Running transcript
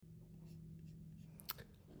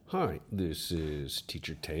Hi, this is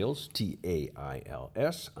Teacher Tales, Tails. I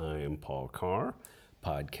am Paul Carr,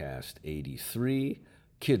 podcast 83,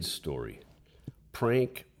 Kids Story.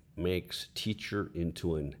 Prank makes teacher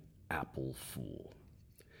into an apple fool.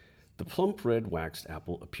 The plump red waxed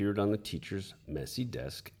apple appeared on the teacher's messy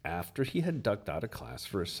desk after he had ducked out of class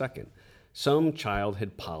for a second. Some child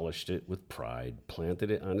had polished it with pride,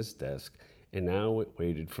 planted it on his desk, and now it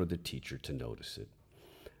waited for the teacher to notice it.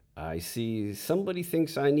 I see somebody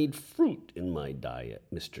thinks I need fruit in my diet,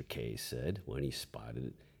 Mr. K said when he spotted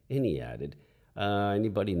it, and he added,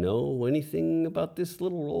 anybody know anything about this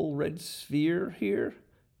little old red sphere here?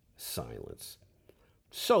 Silence.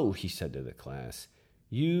 So, he said to the class,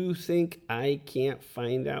 you think I can't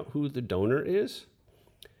find out who the donor is?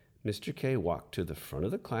 Mr. K walked to the front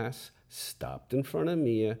of the class, stopped in front of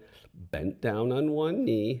Mia, bent down on one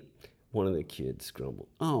knee. One of the kids grumbled,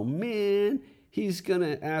 oh man, he's going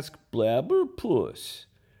to ask Blabber Puss.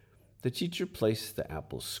 The teacher placed the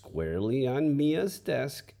apple squarely on Mia's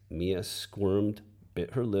desk. Mia squirmed,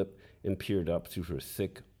 bit her lip, and peered up through her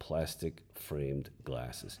thick plastic-framed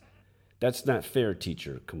glasses. That's not fair,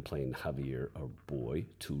 teacher, complained Javier, a boy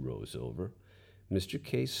 2 rows over. Mr.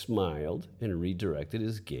 K smiled and redirected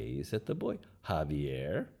his gaze at the boy.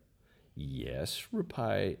 Javier? Yes,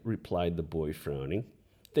 replied the boy, frowning.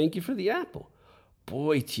 Thank you for the apple.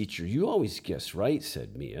 Boy, teacher, you always guess right,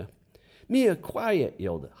 said Mia. Mia, quiet,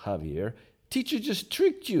 yelled Javier. Teacher just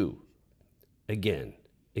tricked you. Again,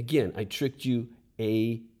 I tricked you,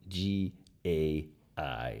 Again.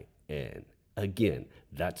 Again,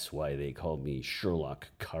 that's why they called me Sherlock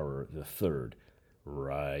Currer III.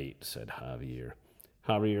 Right, said Javier.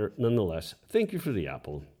 Javier, nonetheless, thank you for the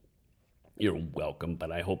apple. You're welcome, but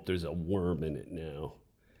I hope there's a worm in it now.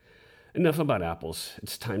 Enough about apples.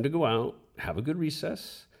 It's time to go out, have a good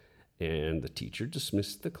recess. And the teacher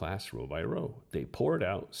dismissed the class row by row. They poured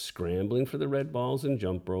out, scrambling for the red balls and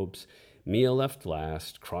jump ropes. Mia left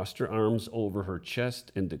last, crossed her arms over her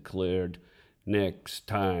chest, and declared, next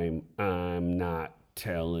time I'm not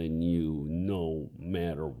telling you no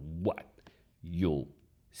matter what. You'll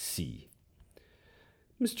see.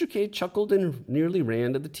 Mr. K chuckled and nearly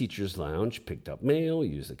ran to the teacher's lounge, picked up mail,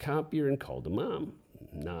 used the copier, and called a mom.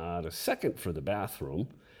 Not a second for the bathroom.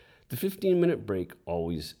 The 15-minute break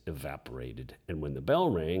always evaporated, and when the bell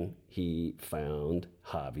rang, he found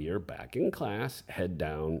Javier back in class, head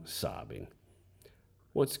down, sobbing.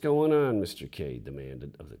 What's going on, Mr. K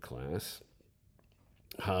demanded of the class.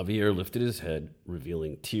 Javier lifted his head,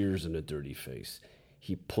 revealing tears and a dirty face.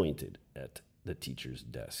 He pointed at the teacher's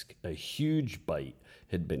desk. A huge bite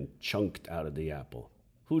had been chunked out of the apple.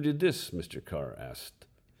 Who did this? Mr. Carr asked.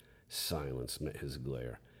 Silence met his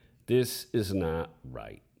glare. This is not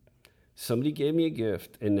right. Somebody gave me a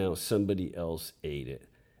gift, and now somebody else ate it.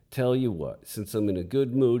 Tell you what, since I'm in a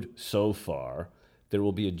good mood so far, there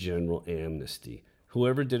will be a general amnesty.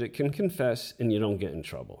 Whoever did it can confess, and you don't get in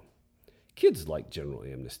trouble. Kids like general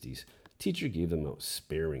amnesties. Teacher gave them out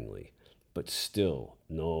sparingly, but still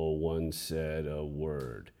no one said a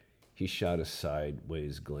word. He shot a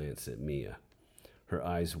sideways glance at Mia. Her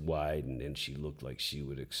eyes widened, and she looked like she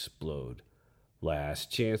would explode. Last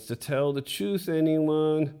chance to tell the truth,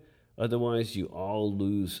 anyone? Otherwise, you all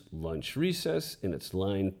lose lunch recess, and it's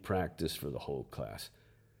line practice for the whole class.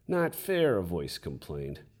 Not fair, a voice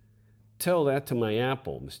complained. Tell that to my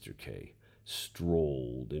apple, Mr. K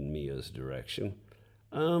strolled in Mia's direction.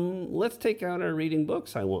 Let's take out our reading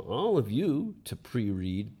books. I want all of you to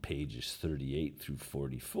pre-read pages 38 through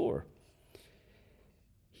 44.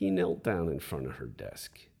 He knelt down in front of her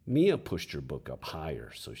desk. Mia pushed her book up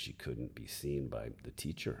higher so she couldn't be seen by the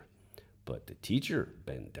teacher. But the teacher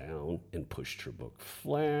bent down and pushed her book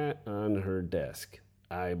flat on her desk,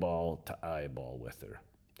 eyeball to eyeball with her.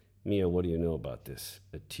 Mia, what do you know about this?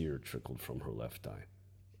 A tear trickled from her left eye.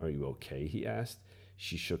 Are you okay? He asked.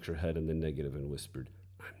 She shook her head in the negative and whispered,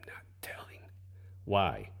 I'm not telling.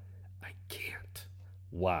 Why? I can't.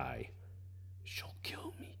 Why? She'll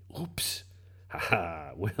kill me. Oops.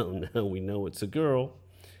 Ha! Well, now we know it's a girl.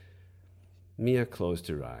 Mia closed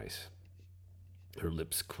her eyes. Her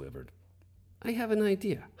lips quivered. I have an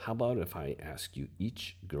idea. How about if I ask you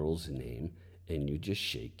each girl's name and you just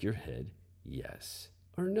shake your head yes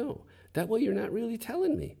or no? That way you're not really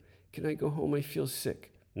telling me. Can I go home? I feel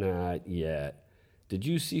sick. Not yet. Did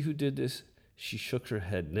you see who did this? She shook her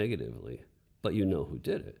head negatively. But you know who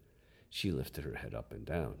did it. She lifted her head up and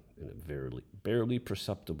down in a barely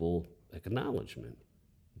perceptible acknowledgement.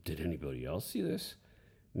 Did anybody else see this?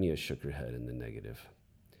 Mia shook her head in the negative.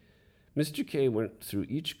 Mr. K went through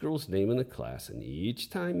each girl's name in the class, and each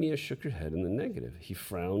time Mia shook her head in the negative, he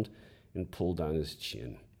frowned and pulled on his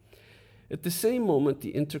chin. At the same moment,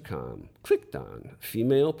 the intercom clicked on.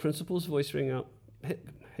 Female principal's voice rang out. Hey,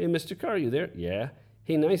 Mr. Carr, you there? Yeah.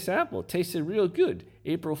 Hey, nice apple. Tasted real good.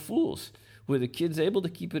 April Fools. Were the kids able to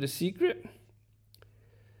keep it a secret?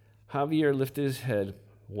 Javier lifted his head,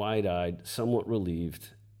 wide-eyed, somewhat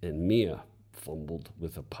relieved, and Mia fumbled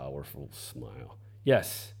with a powerful smile.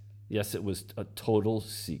 Yes, it was a total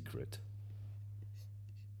secret.